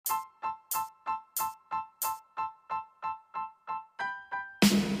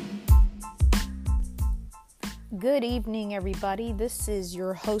Good evening, everybody. This is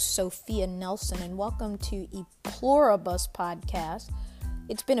your host, Sophia Nelson, and welcome to E Pluribus Podcast.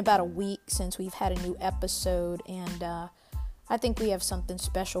 It's been about a week since we've had a new episode, and I think we have something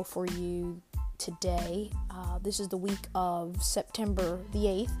special for you today. This is the week of September the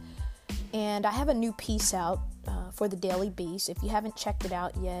 8th, and I have a new piece out for the Daily Beast. If you haven't checked it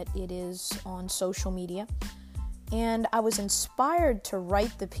out yet, it is on social media. And I was inspired to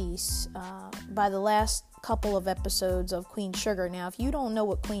write the piece by the last couple of episodes of Queen Sugar. Now, if you don't know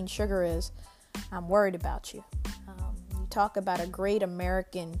what Queen Sugar is, I'm worried about you. You talk about a great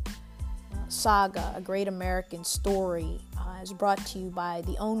American saga, a great American story, is brought to you by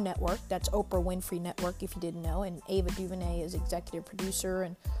the OWN Network. That's Oprah Winfrey Network, if you didn't know. And Ava DuVernay is executive producer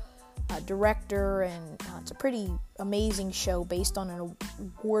and director, and it's a pretty amazing show based on an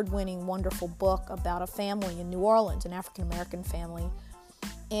award-winning, wonderful book about a family in New Orleans, an African-American family.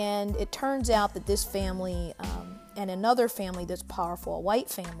 And it turns out that this family and another family that's powerful, a white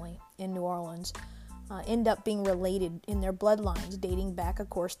family in New Orleans, end up being related in their bloodlines, dating back, of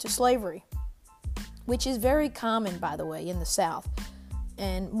course, to slavery, which is very common, by the way, in the South,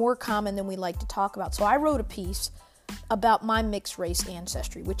 and more common than we like to talk about. So I wrote a piece about my mixed race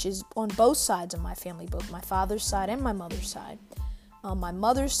ancestry, which is on both sides of my family, both my father's side and my mother's side. On my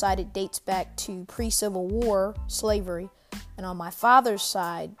mother's side, it dates back to pre-Civil War slavery, and on my father's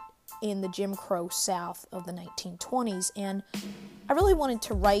side, in the Jim Crow South of the 1920s. And I really wanted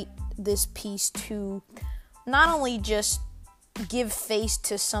to write this piece to not only just give face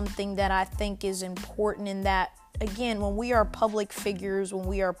to something that I think is important, in that, again, when we are public figures, when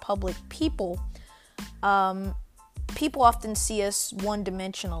we are public people, people often see us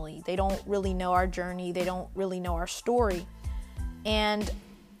one-dimensionally. They don't really know our journey. They don't really know our story. And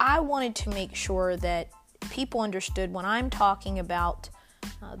I wanted to make sure that people understood when I'm talking about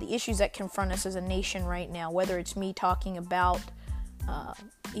the issues that confront us as a nation right now, whether it's me talking about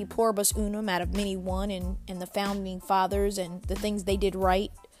E Pluribus Unum, out of many one, and the founding fathers and the things they did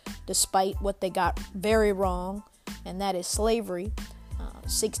right despite what they got very wrong, and that is slavery.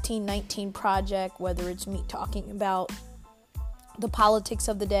 1619 Project, whether it's me talking about the politics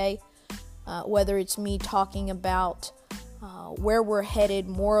of the day, whether it's me talking about where we're headed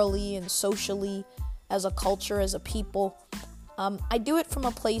morally and socially as a culture, as a people. I do it from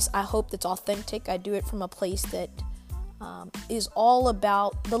a place, I hope, that's authentic. I do it from a place that is all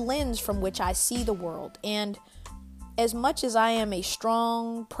about the lens from which I see the world. And as much as I am a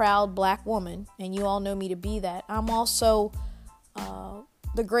strong, proud black woman, and you all know me to be that, I'm also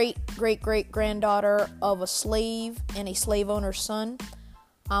the great-great-great-granddaughter of a slave and a slave owner's son.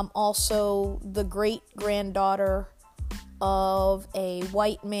 I'm also the great-granddaughter of a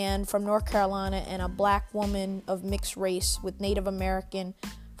white man from North Carolina and a black woman of mixed race with Native American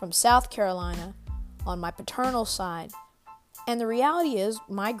from South Carolina on my paternal side. And the reality is,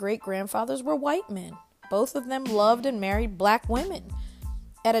 my great-grandfathers were white men. Both of them loved and married black women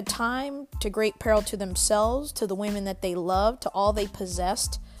at a time to great peril to themselves, to the women that they loved, to all they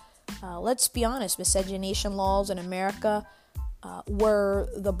possessed. Let's be honest, miscegenation laws in America were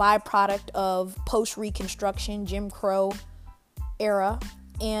the byproduct of post-Reconstruction, Jim Crow era.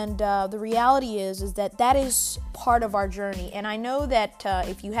 And the reality is that is part of our journey. And I know that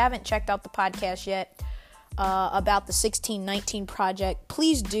if you haven't checked out the podcast yet about the 1619 Project,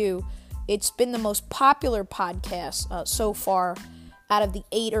 please do. It's been the most popular podcast so far out of the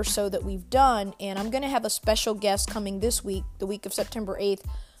 8 or so that we've done, and I'm going to have a special guest coming this week, the week of September 8th,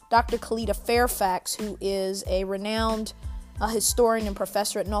 Dr. Kalita Fairfax, who is a renowned historian and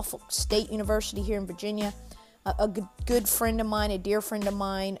professor at Norfolk State University here in Virginia, a good friend of mine, a dear friend of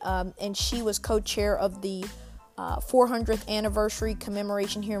mine, and she was co-chair of the 400th anniversary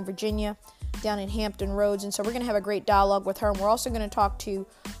commemoration here in Virginia, down in Hampton Roads. And so we're going to have a great dialogue with her, and we're also going to talk to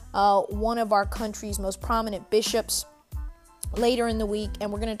one of our country's most prominent bishops later in the week, and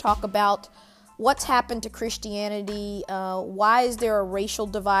we're going to talk about what's happened to Christianity, why is there a racial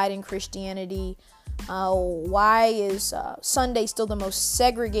divide in Christianity, why is Sunday still the most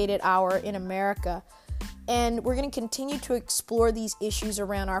segregated hour in America. And we're going to continue to explore these issues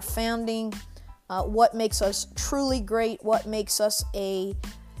around our founding, what makes us truly great, what makes us a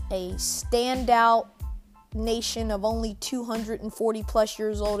standout nation of only 240 plus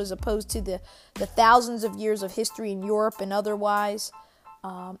years old, as opposed to the thousands of years of history in Europe and otherwise.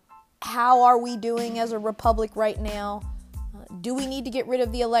 How are we doing as a republic right now? Do we need to get rid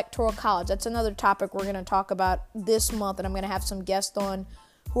of the Electoral College? That's another topic we're going to talk about this month, and I'm going to have some guests on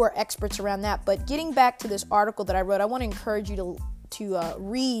who are experts around that. But getting back to this article that I wrote, I want to encourage you to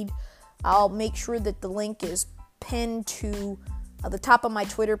read. I'll make sure that the link is pinned to the top of my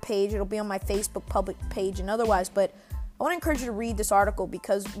Twitter page. It'll be on my Facebook public page and otherwise. But I want to encourage you to read this article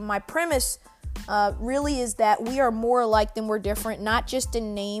because my premise really is that we are more alike than we're different, not just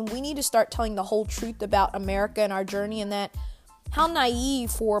in name. We need to start telling the whole truth about America and our journey, and that how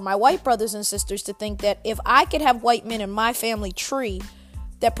naive for my white brothers and sisters to think that if I could have white men in my family tree,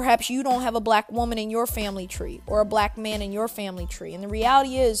 that perhaps you don't have a black woman in your family tree or a black man in your family tree. And the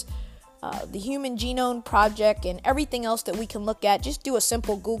reality is, the Human Genome Project and everything else that we can look at, just do a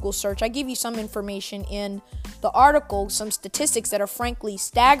simple Google search. I give you some information in the article, some statistics that are frankly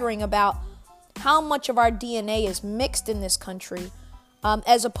staggering about how much of our DNA is mixed in this country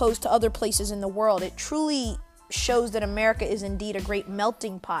as opposed to other places in the world. It truly shows that America is indeed a great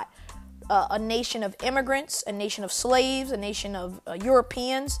melting pot, a nation of immigrants, a nation of slaves, a nation of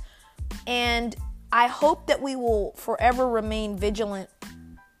Europeans. And I hope that we will forever remain vigilant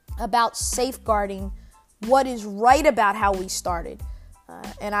about safeguarding what is right about how we started.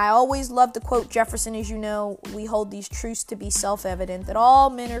 And I always love to quote Jefferson. As you know, we hold these truths to be self-evident, that all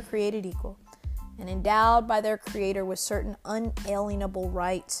men are created equal and endowed by their Creator with certain unalienable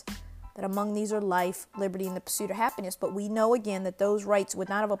rights, that among these are life, liberty, and the pursuit of happiness. But we know again that those rights would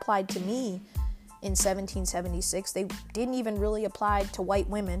not have applied to me in 1776. They didn't even really apply to white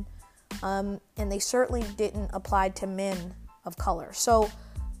women, and they certainly didn't apply to men of color. So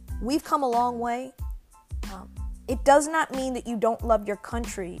we've come a long way. It does not mean that you don't love your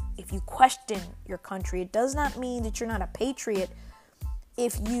country if you question your country. It does not mean that you're not a patriot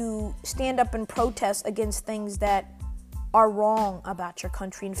if you stand up and protest against things that are wrong about your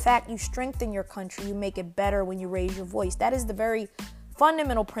country. In fact, you strengthen your country. You make it better when you raise your voice. That is the very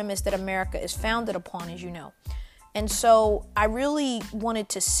fundamental premise that America is founded upon, as you know. And so I really wanted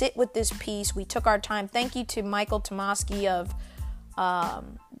to sit with this piece. We took our time. Thank you to Michael Tomasky of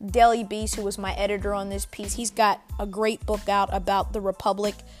Daily Beast, who was my editor on this piece. He's got a great book out about the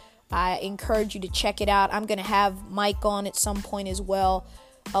Republic. I encourage you to check it out. I'm going to have Mike on at some point as well.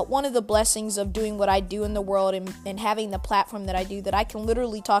 One of the blessings of doing what I do in the world and having the platform that I do, that I can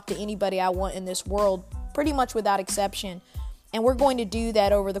literally talk to anybody I want in this world, pretty much without exception. And we're going to do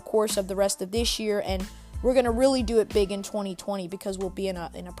that over the course of the rest of this year. And we're going to really do it big in 2020 because we'll be in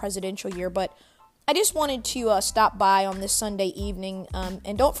a presidential year. But I just wanted to stop by on this Sunday evening.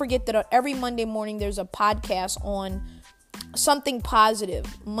 And don't forget that every Monday morning there's a podcast on something positive,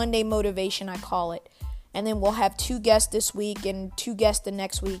 Monday Motivation, I call it. And then we'll have 2 guests this week and 2 guests the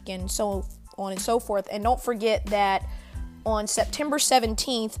next week and so on and so forth. And don't forget that on September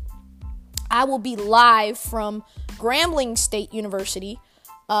 17th, I will be live from Grambling State University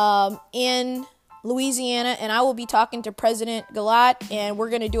in Louisiana. And I will be talking to President Galat, and we're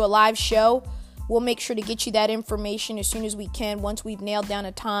going to do a live show. We'll make sure to get you that information as soon as we can once we've nailed down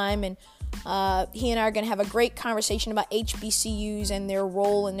a time. And he and I are going to have a great conversation about HBCUs and their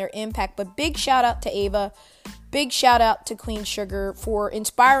role and their impact. But big shout out to Ava. Big shout out to Queen Sugar for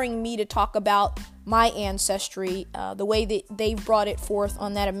inspiring me to talk about my ancestry, the way that they've brought it forth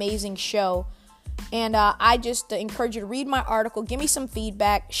on that amazing show. And I just encourage you to read my article, give me some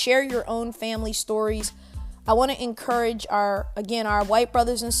feedback, share your own family stories. I want to encourage our white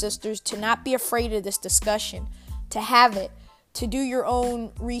brothers and sisters to not be afraid of this discussion, to have it, to do your own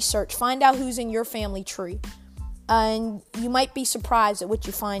research, find out who's in your family tree. And you might be surprised at what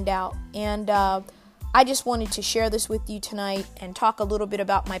you find out. And I just wanted to share this with you tonight and talk a little bit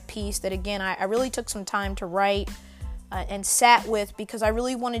about my piece that, again, I really took some time to write and sat with, because I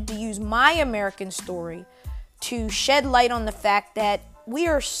really wanted to use my American story to shed light on the fact that we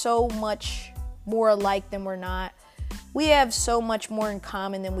are so much more alike than we're not. We have so much more in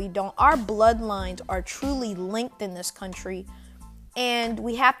common than we don't. Our bloodlines are truly linked in this country. And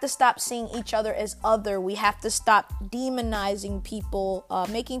we have to stop seeing each other as other. We have to stop demonizing people,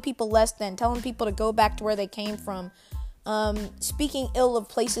 making people less than, telling people to go back to where they came from, speaking ill of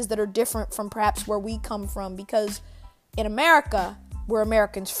places that are different from perhaps where we come from. Because in America, we're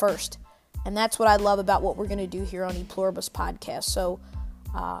Americans first. And that's what I love about what we're going to do here on ePluribus Podcast. So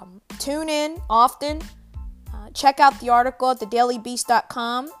tune in often. Check out the article at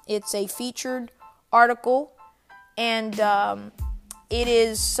thedailybeast.com. It's a featured article. And it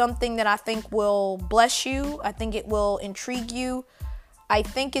is something that I think will bless you. I think it will intrigue you. I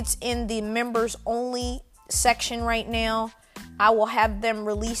think it's in the members only section right now. I will have them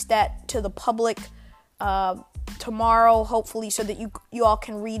release that to the public tomorrow, hopefully, so that you all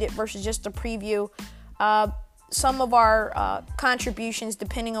can read it versus just a preview. Some of our contributions,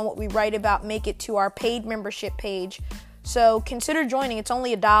 depending on what we write about, make it to our paid membership page. So consider joining. It's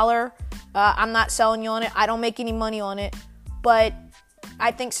only $1. I'm not selling you on it. I don't make any money on it. But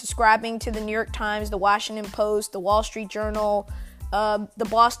I think subscribing to the New York Times, the Washington Post, the Wall Street Journal, the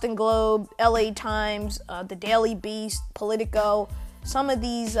Boston Globe, LA Times, the Daily Beast, Politico, some of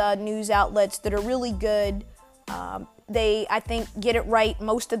these news outlets that are really good. They, I think, get it right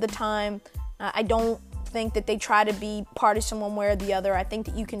most of the time. I don't think that they try to be partisan one way or the other. I think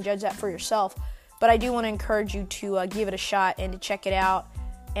that you can judge that for yourself. But I do want to encourage you to give it a shot and to check it out.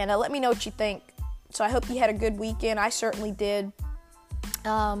 And let me know what you think. So I hope you had a good weekend. I certainly did.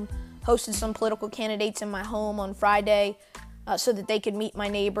 Hosted some political candidates in my home on Friday so that they could meet my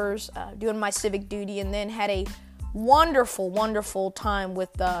neighbors, doing my civic duty, and then had a wonderful, wonderful time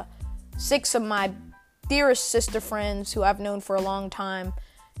with 6 of my dearest sister friends who I've known for a long time.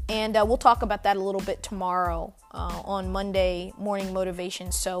 And we'll talk about that a little bit tomorrow on Monday Morning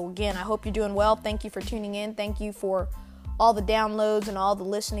Motivation. So again, I hope you're doing well. Thank you for tuning in. Thank you for all the downloads and all the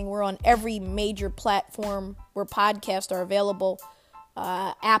listening. We're on every major platform where podcasts are available.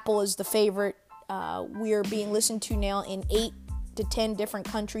 Apple is the favorite. We're being listened to now in 8 to 10 different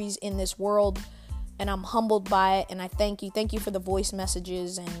countries in this world. And I'm humbled by it. And I thank you. Thank you for the voice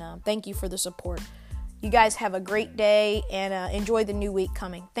messages. And thank you for the support. You guys have a great day and enjoy the new week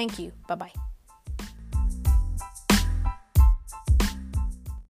coming. Thank you. Bye-bye.